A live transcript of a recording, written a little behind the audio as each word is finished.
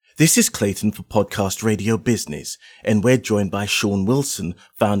This is Clayton for Podcast Radio Business, and we're joined by Sean Wilson,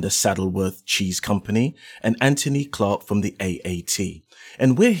 founder Saddleworth Cheese Company, and Anthony Clarke from the AAT.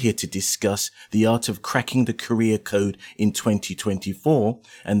 And we're here to discuss the art of cracking the career code in 2024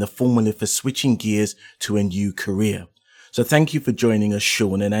 and the formula for switching gears to a new career. So thank you for joining us,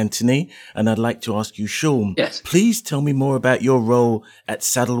 Sean and Anthony. And I'd like to ask you, Sean, Yes. Please tell me more about your role at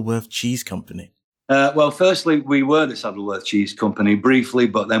Saddleworth Cheese Company. Well, firstly, we were the Saddleworth Cheese Company briefly,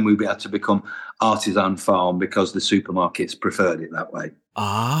 but then we had to become Artisan Farm because the supermarkets preferred it that way.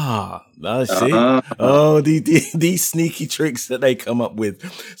 I see. These sneaky tricks that they come up with.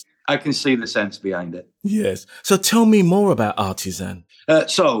 I can see the sense behind it. Yes. So tell me more about Artisan.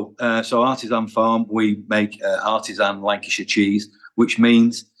 So Artisan Farm, we make artisan Lancashire cheese, which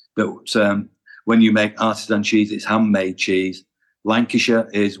means that when you make artisan cheese, it's handmade cheese. Lancashire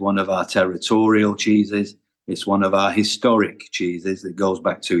is one of our territorial cheeses. It's one of our historic cheeses that goes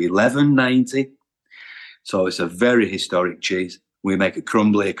back to 1190. So it's a very historic cheese. We make a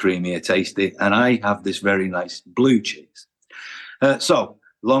crumbly, a creamy, a tasty, and I have this very nice blue cheese. So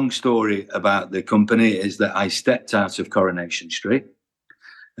long story about the company is that I stepped out of Cornation Street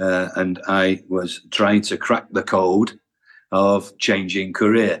and I was trying to crack the code of changing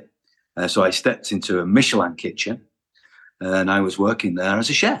career. So I stepped into a Michelin kitchen. And I was working there as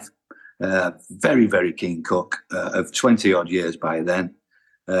a chef, very, very keen cook of 20 odd years by then,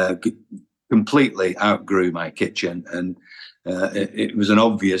 completely outgrew my kitchen. And it was an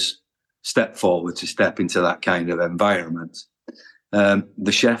obvious step forward to step into that kind of environment.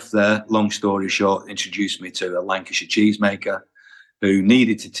 The chef there, long story short, introduced me to a Lancashire cheesemaker who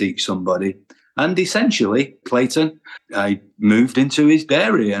needed to teach somebody. And essentially, Clayton, I moved into his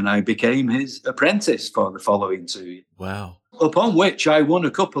dairy and I became his apprentice for the following 2 years. Wow. Upon which I won a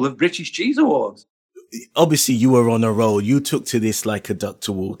couple of British Cheese Awards. Obviously, you were on a roll. You took to this like a duck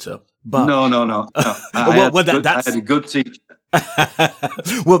to water. But No. I had a good teacher.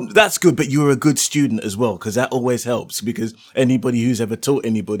 Well, that's good, but you were a good student as well, because that always helps, because anybody who's ever taught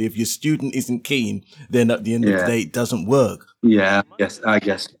anybody, if your student isn't keen, then at the end of the day, it doesn't work. Yeah, yes, I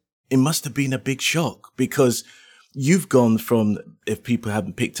guess. It must have been a big shock, because you've gone from, if people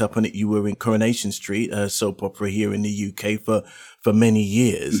haven't picked up on it, you were in Cornation Street, a soap opera here in the UK for many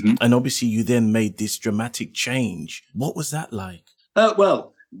years. Mm-hmm. And obviously you then made this dramatic change. What was that like?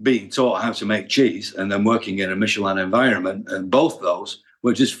 Well, being taught how to make cheese and then working in a Michelin environment, and both those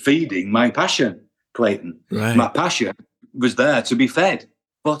were just feeding my passion, Clayton. Right. My passion was there to be fed.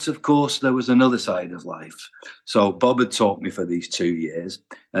 But of course, there was another side of life. So Bob had taught me for these 2 years,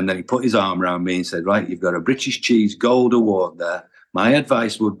 and then he put his arm around me and said, right, you've got a British Cheese Gold Award there. My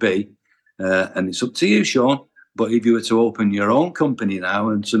advice would be, and it's up to you, Sean, but if you were to open your own company now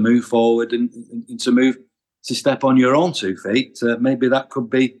and to move forward and to step on your own 2 feet, maybe that could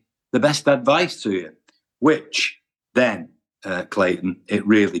be the best advice to you. Which then, Clayton, it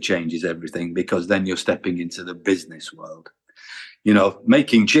really changes everything, because then you're stepping into the business world. You know,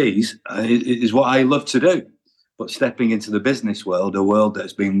 making cheese is what I love to do, but stepping into the business world, a world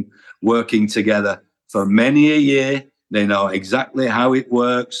that's been working together for many a year, they know exactly how it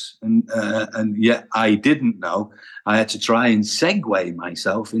works, and yet I didn't know. I had to try and segue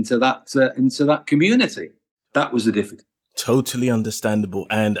myself into that community. That was the difficulty. Totally understandable.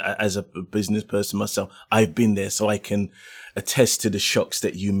 And as a business person myself, I've been there, so I can attest to the shocks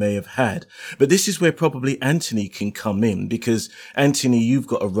that you may have had. But this is where probably Anthony can come in, because Anthony, you've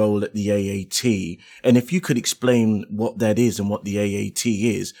got a role at the AAT. And if you could explain what that is and what the AAT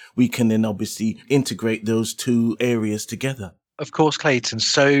is, we can then obviously integrate those 2 areas together. Of course, Clayton.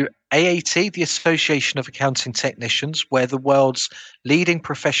 So AAT, the Association of Accounting Technicians, we're the world's leading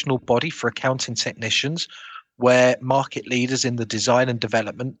professional body for accounting technicians. We're market leaders in the design and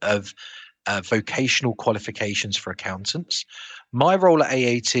development of vocational qualifications for accountants. My role at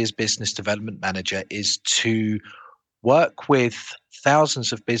AAT as Business Development Manager is to work with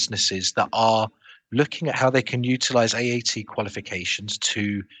thousands of businesses that are looking at how they can utilize AAT qualifications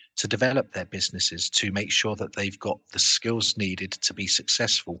to develop their businesses, to make sure that they've got the skills needed to be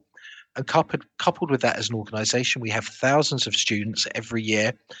successful. And coupled with that, as an organization, we have thousands of students every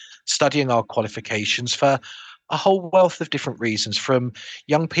year studying our qualifications for a whole wealth of different reasons, from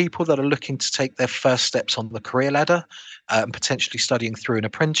young people that are looking to take their first steps on the career ladder and potentially studying through an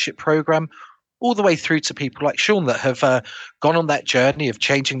apprenticeship program, all the way through to people like Sean that have gone on that journey of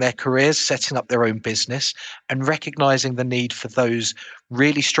changing their careers, setting up their own business, and recognizing the need for those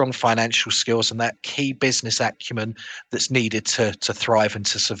really strong financial skills and that key business acumen that's needed to thrive and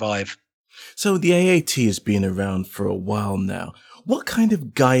to survive. So the AAT has been around for a while now. What kind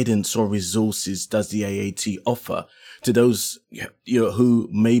of guidance or resources does the AAT offer to those who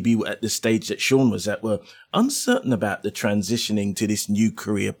maybe were at the stage that Sean was at, were uncertain about the transitioning to this new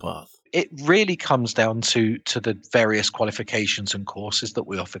career path? It really comes down to the various qualifications and courses that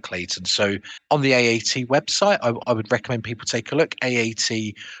we offer, Clayton. So on the AAT website, I would recommend people take a look,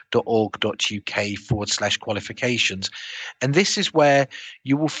 aat.org.uk/qualifications. And this is where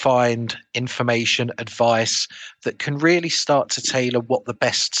you will find information, advice that can really start to tailor what the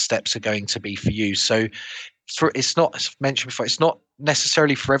best steps are going to be for you. So it's not, as mentioned before, it's not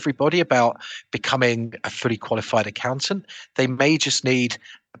necessarily for everybody about becoming a fully qualified accountant. They may just need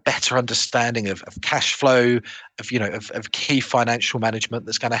a better understanding of cash flow, of key financial management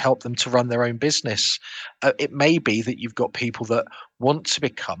that's going to help them to run their own business. It may be that you've got people that want to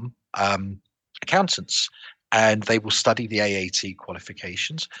become accountants, and they will study the AAT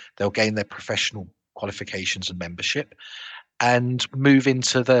qualifications. They'll gain their professional qualifications and membership, and move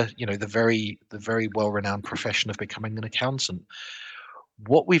into the very well-renowned profession of becoming an accountant.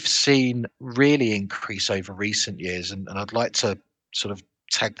 What we've seen really increase over recent years, and I'd like to sort of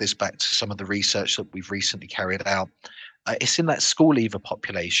tag this back to some of the research that we've recently carried out, it's in that school leaver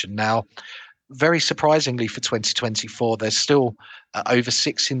population. Now, very surprisingly for 2024, there's still over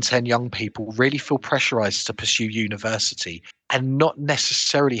 6 in 10 young people really feel pressurized to pursue university and not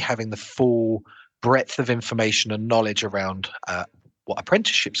necessarily having the full breadth of information and knowledge around what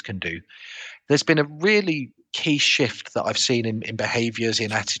apprenticeships can do. There's been a really key shift that I've seen in behaviours,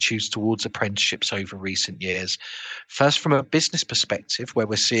 in attitudes towards apprenticeships over recent years. First, from a business perspective, where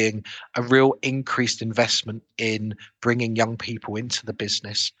we're seeing a real increased investment in bringing young people into the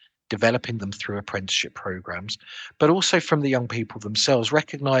business, developing them through apprenticeship programs, but also from the young people themselves,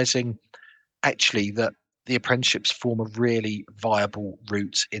 recognising actually that the apprenticeships form a really viable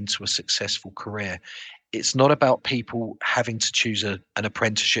route into a successful career. It's not about people having to choose an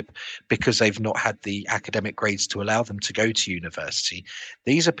apprenticeship because they've not had the academic grades to allow them to go to university.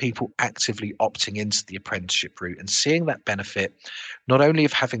 These are people actively opting into the apprenticeship route and seeing that benefit, not only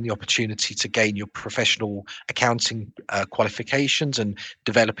of having the opportunity to gain your professional accounting qualifications and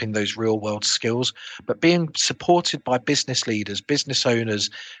developing those real world skills, but being supported by business leaders, business owners,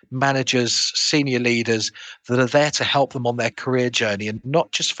 managers, senior leaders that are there to help them on their career journey, and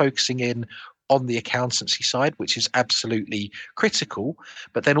not just focusing in on the accountancy side, which is absolutely critical,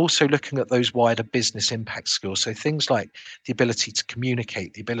 but then also looking at those wider business impact skills. So things like the ability to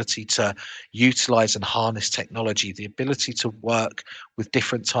communicate, the ability to utilize and harness technology, the ability to work with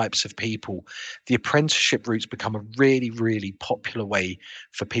different types of people. The apprenticeship routes become a really, really popular way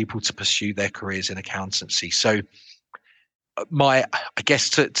for people to pursue their careers in accountancy. So I guess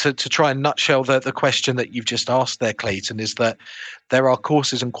to try and nutshell the question that you've just asked there, Clayton, is that there are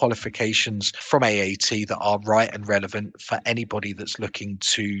courses and qualifications from AAT that are right and relevant for anybody that's looking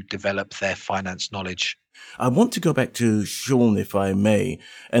to develop their finance knowledge. I want to go back to Sean, if I may,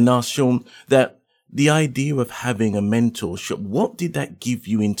 and ask Sean that the idea of having a mentorship, what did that give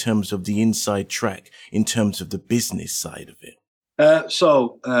you in terms of the inside track, in terms of the business side of it?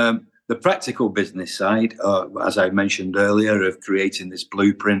 The practical business side, as I mentioned earlier, of creating this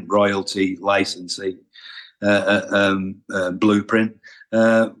blueprint, royalty, licensing blueprint,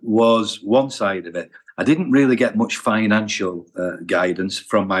 was one side of it. I didn't really get much financial guidance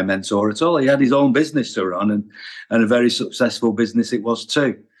from my mentor at all. He had his own business to run, and a very successful business it was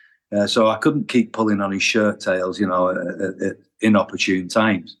too. So I couldn't keep pulling on his shirt tails, at inopportune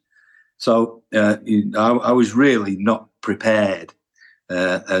times. So I was really not prepared.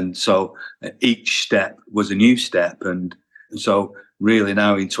 And so each step was a new step. And so really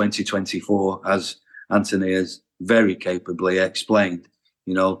now in 2024, as Anthony has very capably explained,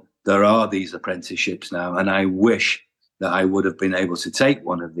 there are these apprenticeships now. And I wish that I would have been able to take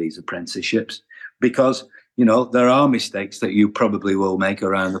one of these apprenticeships because, there are mistakes that you probably will make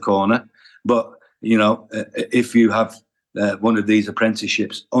around the corner. But, if you have one of these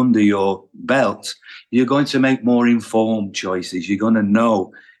apprenticeships under your belt, you're going to make more informed choices. You're going to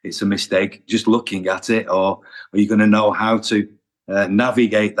know it's a mistake just looking at it, or you're going to know how to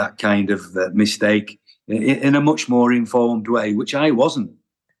navigate that kind of mistake in a much more informed way, which I wasn't.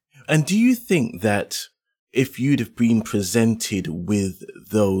 And do you think that if you'd have been presented with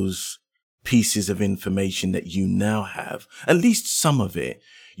those pieces of information that you now have, at least some of it,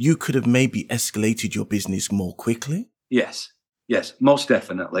 you could have maybe escalated your business more quickly? Yes, most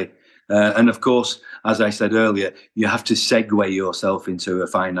definitely. And of course, as I said earlier, you have to segue yourself into a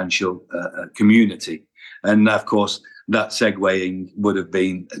financial community. And of course, that segueing would have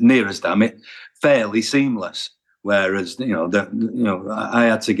been, near as damn it, fairly seamless. Whereas, I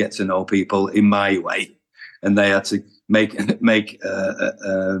had to get to know people in my way, and they had to make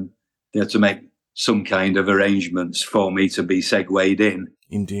some kind of arrangements for me to be segued in.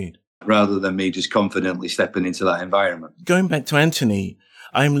 Indeed. Rather than me just confidently stepping into that environment. Going back to Anthony,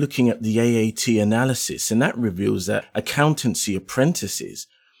 I'm looking at the AAT analysis, and that reveals that accountancy apprentices,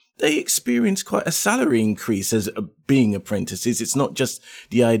 they experience quite a salary increase as being apprentices. It's not just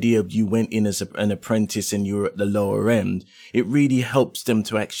the idea of you went in as an apprentice and you're at the lower end. It really helps them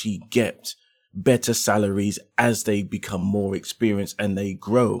to actually get better salaries as they become more experienced and they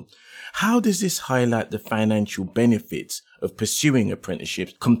grow. How does this highlight the financial benefits of pursuing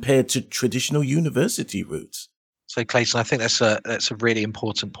apprenticeships compared to traditional university routes? So, Clayton, I think that's a really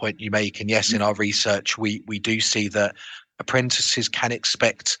important point you make. And yes, in our research, we do see that apprentices can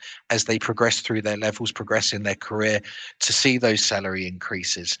expect, as they progress through their levels, progress in their career, to see those salary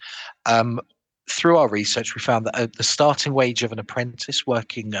increases. Through our research, we found that the starting wage of an apprentice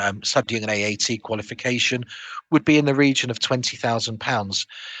working, studying an AAT qualification, would be in the region of £20,000.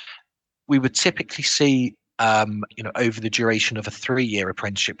 We would typically see, over the duration of a 3-year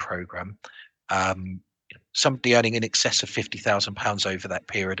apprenticeship program, somebody earning in excess of £50,000 over that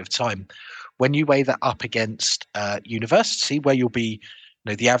period of time. When you weigh that up against university, where you'll be,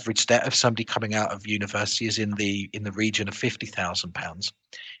 the average debt of somebody coming out of university is in the region of £50,000. It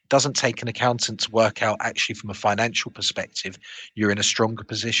doesn't take an accountant to work out, actually, from a financial perspective, you're in a stronger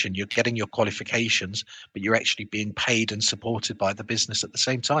position. You're getting your qualifications, but you're actually being paid and supported by the business at the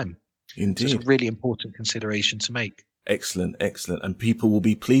same time. Indeed. So it's a really important consideration to make. Excellent, excellent. And people will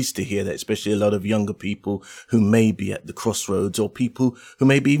be pleased to hear that, especially a lot of younger people who may be at the crossroads, or people who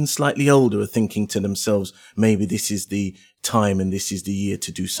may be even slightly older are thinking to themselves, maybe this is the time and this is the year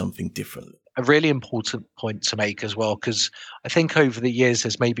to do something differently. A really important point to make as well, because I think over the years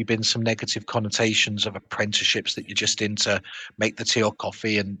there's maybe been some negative connotations of apprenticeships, that you're just in to make the tea or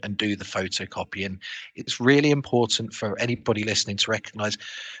coffee and do the photocopy. And it's really important for anybody listening to recognise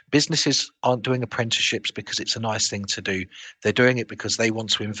businesses aren't doing apprenticeships because it's a nice thing to do. They're doing it because they want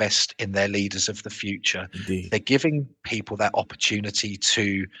to invest in their leaders of the future. Indeed. They're giving people that opportunity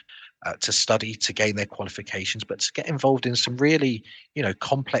to study, to gain their qualifications, but to get involved in some really,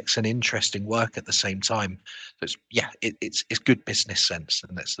 complex and interesting work at the same time. So it's good business sense,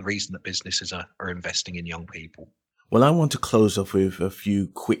 and that's the reason that businesses are investing in young people. Well, I want to close off with a few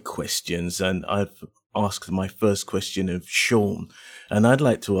quick questions, and I've asked my first question of Sean, and I'd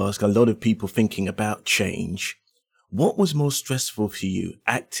like to ask a lot of people thinking about change. What was more stressful for you,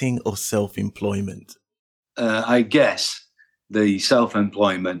 acting or self-employment? I guess the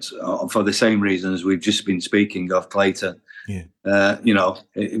self-employment, for the same reasons we've just been speaking of, Clayton. Yeah.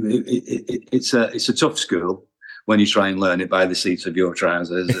 It's a tough school when you try and learn it by the seat of your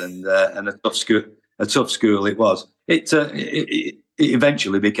trousers, and a tough school it was. It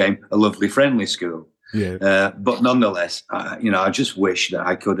eventually became a lovely, friendly school. Yeah. But nonetheless, I just wish that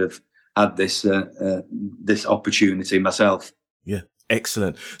I could have had this opportunity myself. Yeah.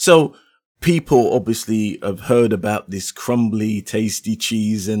 Excellent. So, people obviously have heard about this crumbly, tasty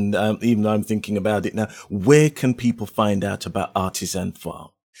cheese, and even though I'm thinking about it now, where can people find out about Artisan Farm?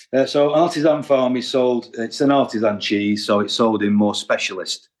 So Artisan Farm is sold, it's an artisan cheese, so it's sold in more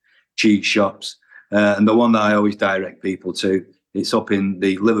specialist cheese shops. And the one that I always direct people to, it's up in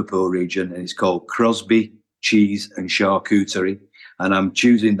the Liverpool region, and it's called Crosby Cheese and Charcuterie. And I'm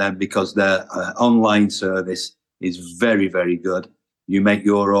choosing them because their online service is very, very good. You make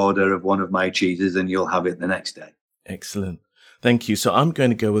your order of one of my cheeses and you'll have it the next day. Excellent. Thank you. So I'm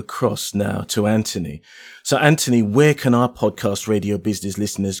going to go across now to Anthony. So Anthony, where can our podcast Radio Business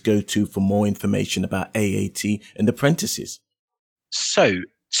listeners go to for more information about AAT and apprentices? So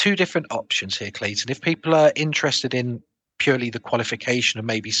 2 different options here, Clayton. If people are interested in purely the qualification and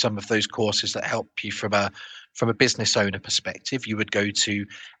maybe some of those courses that help you from a business owner perspective, you would go to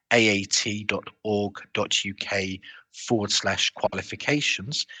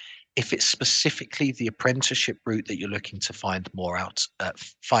aat.org.uk/qualifications. If it's specifically the apprenticeship route that you're looking to find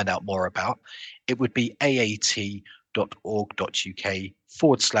out more about, it would be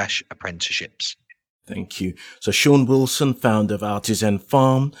aat.org.uk/apprenticeships. Thank you. So Sean Wilson, founder of Artisan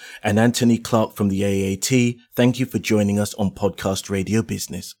Farm, and Anthony Clarke from the AAT, thank you for joining us on Podcast Radio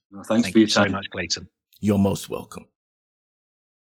Business. Well, thanks for your time. So much, Clayton. You're most welcome.